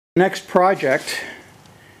Next project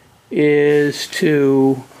is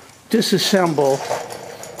to disassemble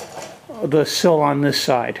the sill on this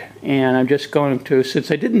side, and I'm just going to,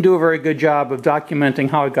 since I didn't do a very good job of documenting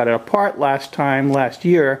how I got it apart last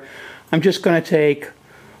year, I'm just going to take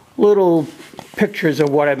little pictures of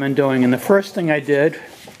what I've been doing. And the first thing I did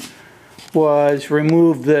was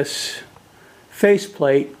remove this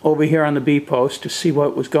faceplate over here on the B-post to see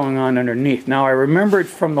what was going on underneath. Now I remembered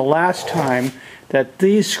from the last time that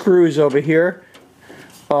these screws over here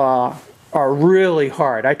are really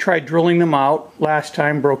hard. I tried drilling them out last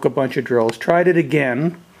time, broke a bunch of drills. Tried it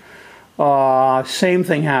again, same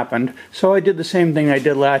thing happened. So I did the same thing I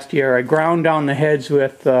did last year. I ground down the heads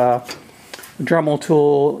with a Dremel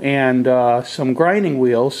tool and some grinding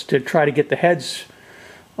wheels to try to get the heads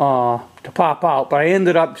to pop out, but I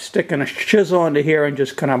ended up sticking a chisel into here and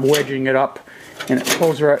just kind of wedging it up, and it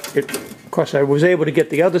pulls right. Of course, I was able to get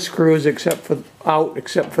the other screws except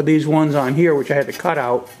for these ones on here, which I had to cut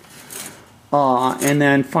out. And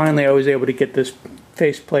then finally, I was able to get this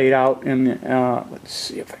faceplate out, and let's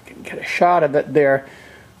see if I can get a shot of it there.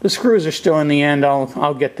 The screws are still in the end.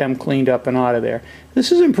 I'll get them cleaned up and out of there.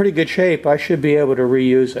 This is in pretty good shape. I should be able to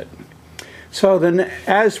reuse it. So then,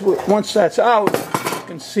 once that's out, you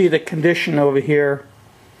can see the condition over here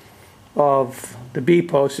of the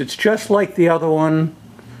B-post. It's just like the other one,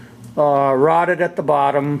 rotted at the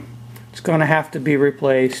bottom. It's going to have to be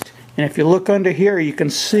replaced. And if you look under here, you can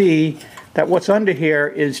see that what's under here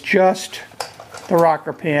is just the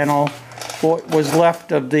rocker panel. What was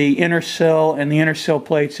left of the inner sill, and the inner sill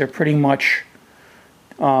plates are pretty much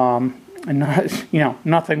nothing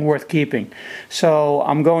worth keeping. So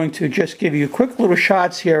I'm going to just give you quick little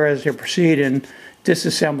shots here as I proceed in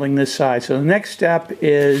disassembling this side. So the next step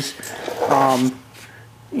is, I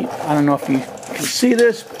don't know if you can see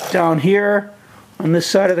this, but down here on this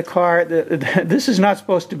side of the car, this is not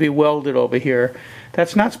supposed to be welded over here.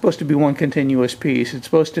 That's not supposed to be one continuous piece. It's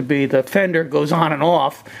supposed to be the fender goes on and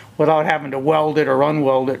off without having to weld it or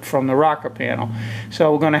unweld it from the rocker panel.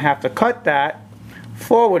 So we're going to have to cut that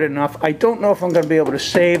forward enough. I don't know if I'm going to be able to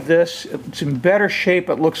save this. It's in better shape,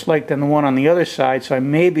 it looks like, than the one on the other side, so I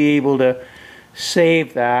may be able to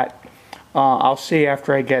save that. I'll see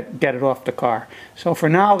after I get it off the car. So for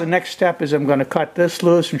now, the next step is I'm going to cut this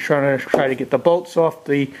loose and try to get the bolts off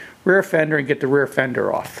the rear fender and get the rear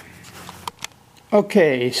fender off.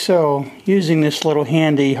 Okay, so using this little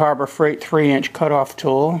handy Harbor Freight 3-inch cutoff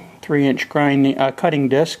tool, 3-inch cutting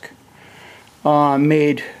disc,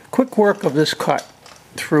 made quick work of this cut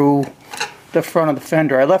through the front of the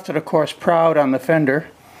fender. I left it, of course, proud on the fender,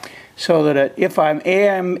 so that if I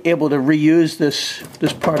am able to reuse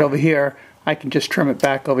this part over here, I can just trim it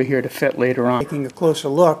back over here to fit later on. Taking a closer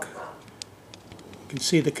look, you can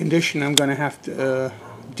see the condition I'm going to have to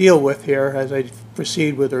deal with here as I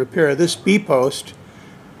proceed with the repair of this B-post.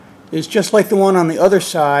 Is just like the one on the other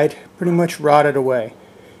side, pretty much rotted away.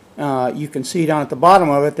 You can see down at the bottom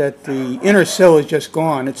of it that the inner sill is just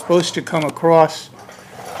gone. It's supposed to come across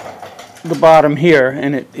the bottom here,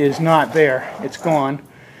 and it is not there. It's gone.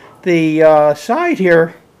 The side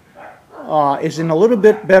here is in a little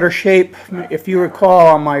bit better shape. If you recall,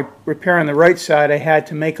 on my repair on the right side, I had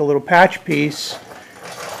to make a little patch piece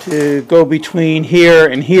to go between here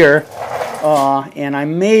and here, and I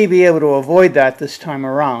may be able to avoid that this time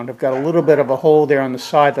around. I've got a little bit of a hole there on the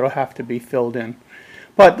side that will have to be filled in.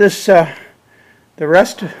 But this, the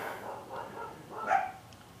rest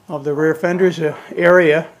of the rear fender's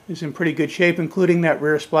area is in pretty good shape, including that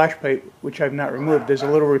rear splash plate, which I've not removed. There's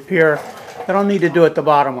a little repair that I'll need to do at the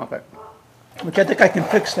bottom of it, which I think I can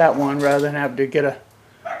fix that one rather than have to get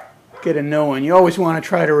a new one. You always want to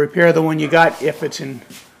try to repair the one you got if it's in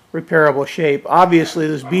repairable shape. Obviously,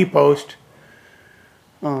 this B-post,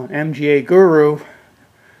 MGA Guru,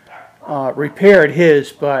 repaired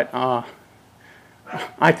his, but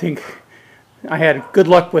I think I had good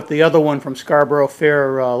luck with the other one from Scarborough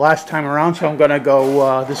Fair last time around, so I'm going to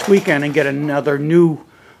go this weekend and get another new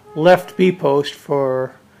left B-post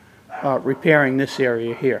for repairing this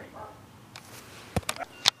area here.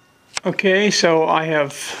 Okay, so I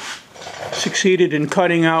have succeeded in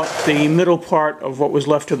cutting out the middle part of what was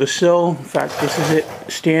left of the sill. In fact, this is it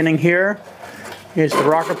standing here. Here's the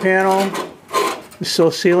rocker panel, the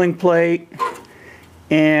sill sealing plate,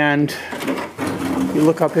 and you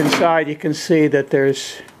look up inside, you can see that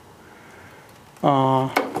there's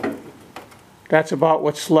that's about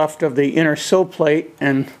what's left of the inner sill plate,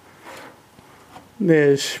 and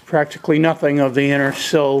there's practically nothing of the inner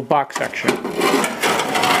sill box section.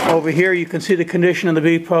 Over here you can see the condition of the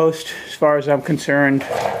B-post as far as I'm concerned.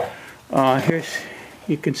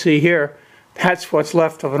 You can see here That's what's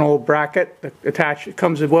left of an old bracket. It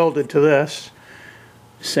comes welded to this.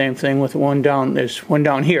 Same thing with one down. There's one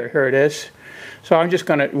down here. Here it is. So I'm just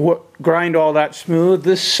going to grind all that smooth.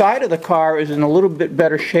 This side of the car is in a little bit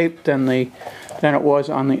better shape than it was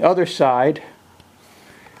on the other side.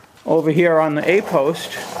 Over here on the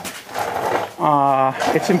A-post,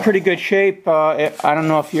 it's in pretty good shape. I don't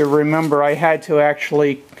know if you remember, I had to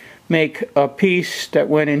actually make a piece that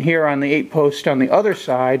went in here on the A-post on the other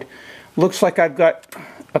side. Looks like I've got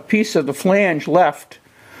a piece of the flange left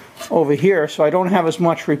over here, so I don't have as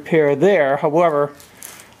much repair there. However,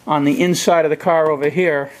 on the inside of the car over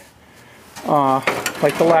here,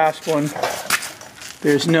 like the last one,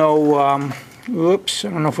 there's no, oops, I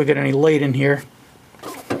don't know if we get any light in here.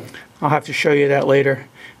 I'll have to show you that later.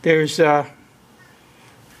 There's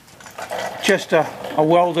just a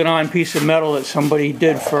welded on piece of metal that somebody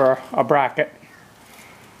did for a bracket.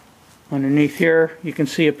 Underneath here you can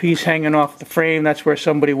see a piece hanging off the frame. That's where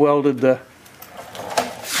somebody welded a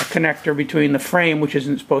connector between the frame, which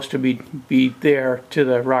isn't supposed to be there, to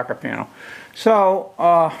the rocker panel. So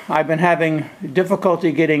I've been having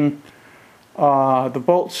difficulty getting the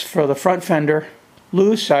bolts for the front fender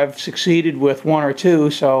loose. I've succeeded with one or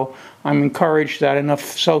two, so I'm encouraged that enough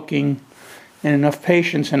soaking and enough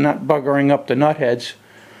patience and not buggering up the nut heads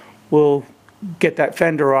will get that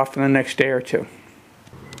fender off in the next day or two.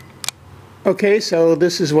 Okay, so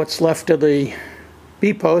this is what's left of the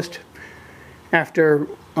B-post after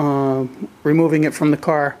removing it from the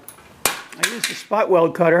car. I used a spot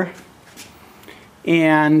weld cutter,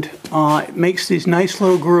 and it makes these nice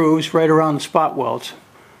little grooves right around the spot welds.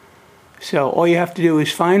 So all you have to do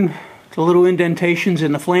is find the little indentations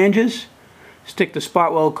in the flanges, stick the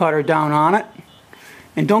spot weld cutter down on it,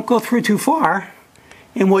 and don't go through too far,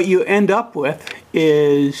 and what you end up with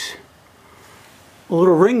is a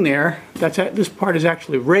little ring there. This part is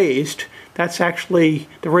actually raised. That's actually,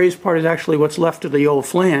 the raised part is actually what's left of the old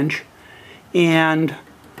flange, and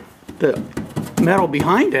the metal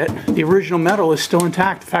behind it, the original metal, is still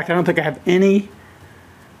intact. In fact, I don't think I have any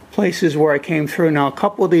places where I came through. Now, a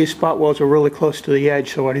couple of these spot welds are really close to the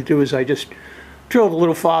edge, so what I do is I just drilled a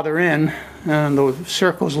little farther in, and the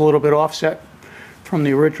circle's a little bit offset from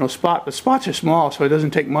the original spot. The spots are small, so it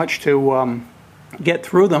doesn't take much to get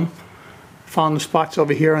through them. Found the spots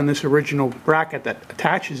over here on this original bracket that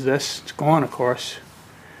attaches this. It's gone, of course.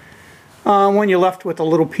 When you're left with a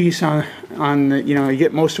little piece on the, you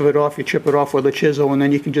get most of it off, you chip it off with a chisel, and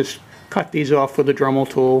then you can just cut these off with a Dremel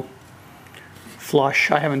tool.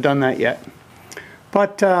 Flush. I haven't done that yet.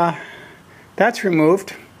 But that's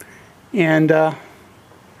removed, and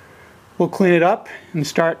we'll clean it up and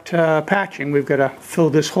start patching. We've got to fill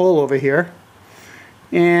this hole over here,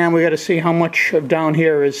 and we got to see how much of down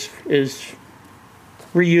here is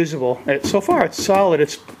reusable. So far it's solid.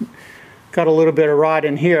 It's got a little bit of rot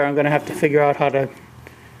in here. I'm going to have to figure out how to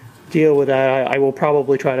deal with that. I will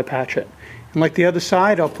probably try to patch it. And like the other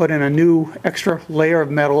side, I'll put in a new extra layer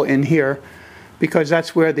of metal in here, because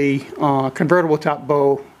that's where the convertible top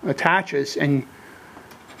bow attaches. And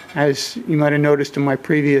as you might have noticed in my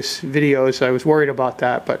previous videos, I was worried about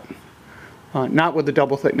that, but not with the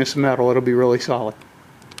double thickness of metal. It'll be really solid.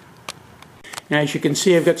 And as you can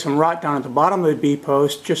see, I've got some rot down at the bottom of the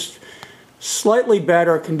B-post, just slightly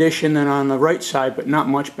better condition than on the right side, but not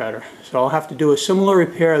much better. So I'll have to do a similar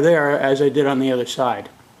repair there as I did on the other side.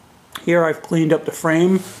 Here I've cleaned up the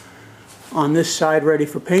frame on this side, ready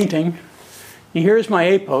for painting. And here's my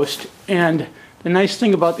A-post, and the nice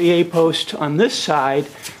thing about the A-post on this side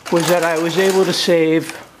was that I was able to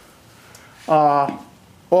save all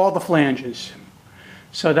the flanges.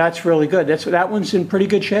 So that's really good. That one's in pretty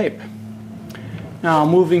good shape. Now,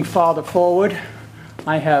 moving farther forward,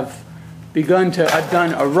 I've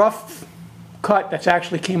done a rough cut that's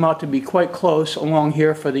actually came out to be quite close along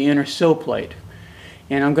here for the inner sill plate.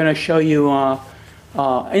 And I'm going to show you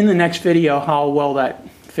in the next video how well that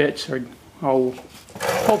fits, or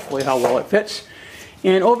hopefully how well it fits.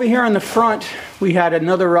 And over here on the front, we had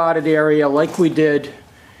another rotted area like we did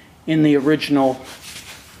in the original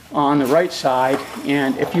on the right side.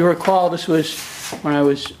 And if you recall, this was when I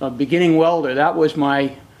was a beginning welder. That was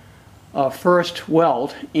my first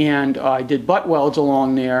weld, and I did butt welds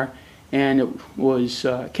along there, and it was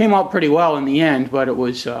came out pretty well in the end, but it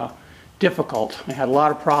was difficult. I had a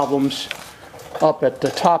lot of problems up at the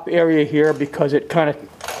top area here because it kind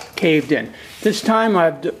of caved in. This time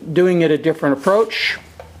I'm doing it a different approach.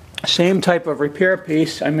 Same type of repair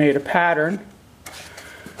piece. I made a pattern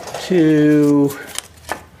to,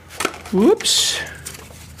 whoops,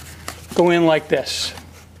 go in like this.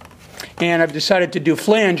 And I've decided to do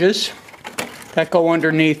flanges that go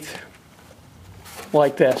underneath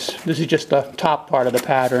like this. This is just the top part of the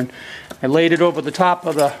pattern. I laid it over the top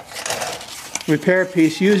of the repair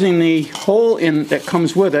piece using the hole in that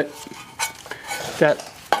comes with it that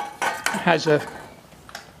has a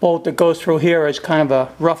bolt that goes through here as kind of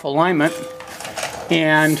a rough alignment,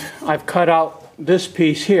 and I've cut out this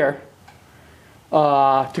piece here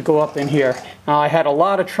to go up in here. Now I had a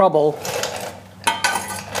lot of trouble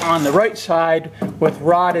on the right side with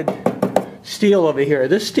rotted steel over here.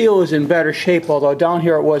 This steel is in better shape, although down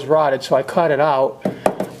here it was rotted, so I cut it out.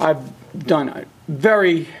 I've done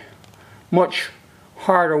very much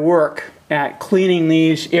harder work at cleaning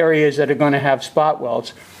these areas that are going to have spot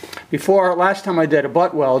welds. Last time I did a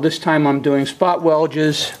butt weld, this time I'm doing spot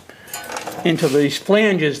welges into these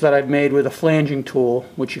flanges that I've made with a flanging tool,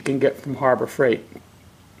 which you can get from Harbor Freight.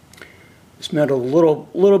 This metal is a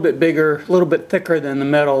little bit bigger, a little bit thicker than the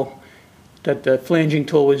metal that the flanging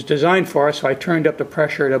tool was designed for, so I turned up the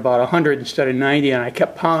pressure at about 100 instead of 90, and I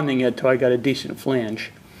kept pounding it till I got a decent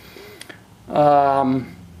flange.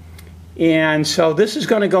 And so this is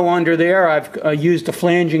going to go under there. I've used the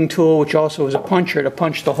flanging tool, which also is a puncher, to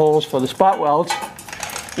punch the holes for the spot welds.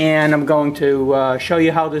 And I'm going to show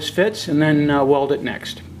you how this fits and then weld it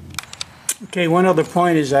next. Okay, one other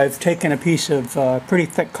point is I've taken a piece of pretty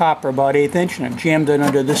thick copper, about 1/8 inch, and I've jammed it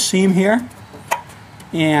under this seam here.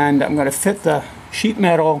 And I'm going to fit the sheet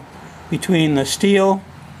metal between the steel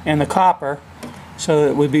and the copper so that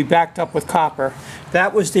it would be backed up with copper.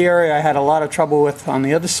 That was the area I had a lot of trouble with on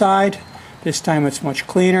the other side. This time it's much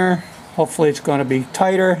cleaner. Hopefully it's going to be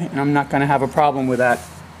tighter, and I'm not going to have a problem with that.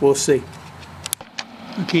 We'll see.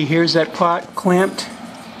 Okay, here's that pot clamped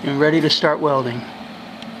and ready to start welding.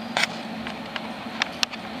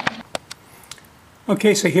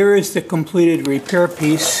 Okay, so here is the completed repair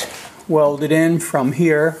piece welded in from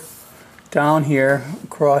here, down here,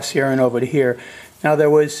 across here, and over to here. Now there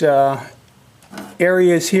was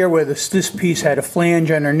areas here where this piece had a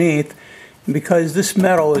flange underneath, and because this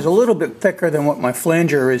metal is a little bit thicker than what my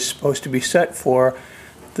flanger is supposed to be set for,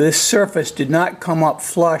 this surface did not come up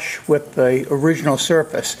flush with the original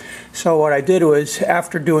surface. So what I did was,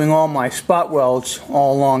 after doing all my spot welds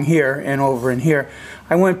all along here and over in here,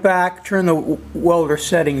 I went back, turned the welder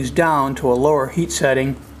settings down to a lower heat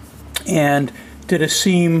setting, and did a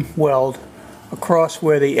seam weld across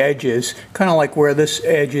where the edge is, kind of like where this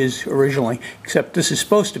edge is originally, except this is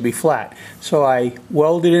supposed to be flat. So I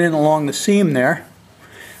welded it in along the seam there,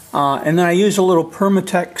 and then I used a little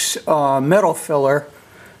Permatex metal filler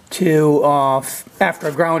to, after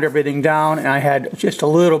I ground everything down, and I had just a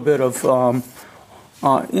little bit of,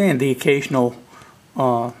 and the occasional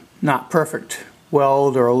not perfect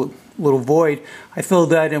weld or a little void, I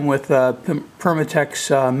filled that in with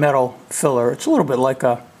Permatex metal filler. It's a little bit like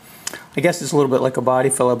a, I guess it's a little bit like a body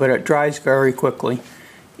filler, but it dries very quickly.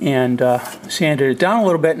 And sanded it down a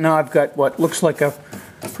little bit. Now I've got what looks like a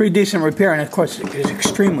pretty decent repair, and of course it is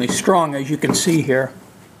extremely strong, as you can see here.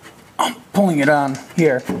 I'm pulling it on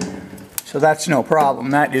here, so that's no problem.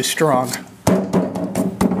 That is strong.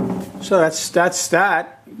 So that's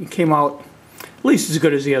that. It came out at least as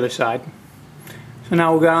good as the other side. So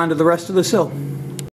now we'll go on to the rest of the sill.